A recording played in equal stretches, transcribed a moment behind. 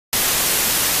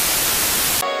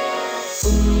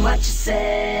what you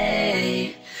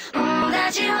say.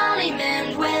 That you only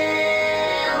meant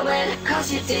well,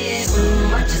 'cause you did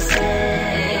what you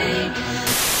say.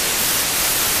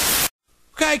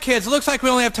 Okay, kids, it looks like we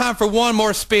only have time for one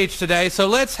more speech today, so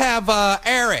let's have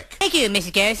Eric. Thank you,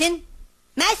 Mrs. Garrison.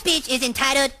 My speech is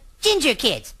entitled Ginger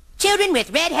Kids, Children with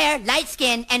Red Hair, Light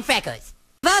Skin, and Freckles.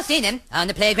 We've all seen them on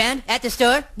the playground, at the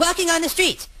store, walking on the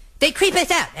streets. They creep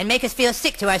us out and make us feel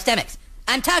sick to our stomachs.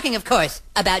 I'm talking, of course,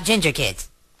 about ginger kids.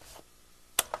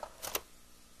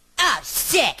 Oh,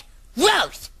 sick!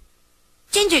 Gross!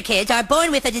 Ginger kids are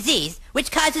born with a disease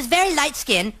which causes very light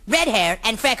skin, red hair,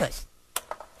 and freckles.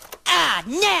 Ah,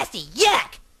 nasty!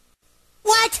 Yuck!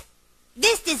 What?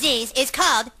 This disease is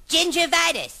called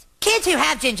gingivitis. Kids who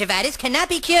have gingivitis cannot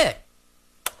be cured.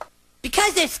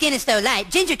 Because their skin is so light,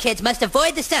 ginger kids must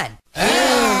avoid the sun.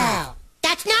 Oh.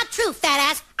 That's not true, fat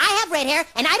ass. I have red hair,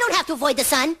 and I don't have to avoid the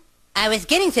sun. I was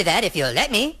getting to that if you'll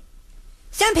let me.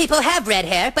 Some people have red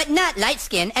hair, but not light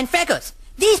skin and freckles.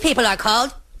 These people are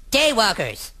called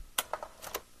daywalkers.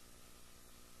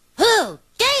 Who?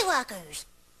 Daywalkers.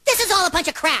 This is all a bunch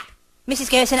of crap. Mrs.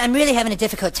 Garrison, I'm really having a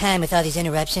difficult time with all these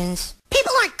interruptions.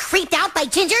 People aren't creeped out by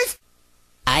gingers.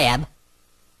 I am.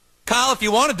 Kyle, if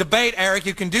you want to debate Eric,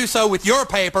 you can do so with your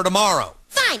paper tomorrow.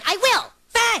 Fine, I will.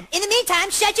 Fine. In the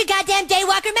meantime, shut your goddamn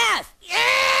daywalker mouth.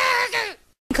 In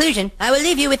conclusion, I will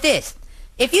leave you with this.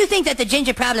 If you think that the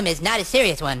ginger problem is not a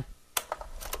serious one,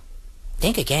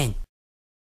 think again.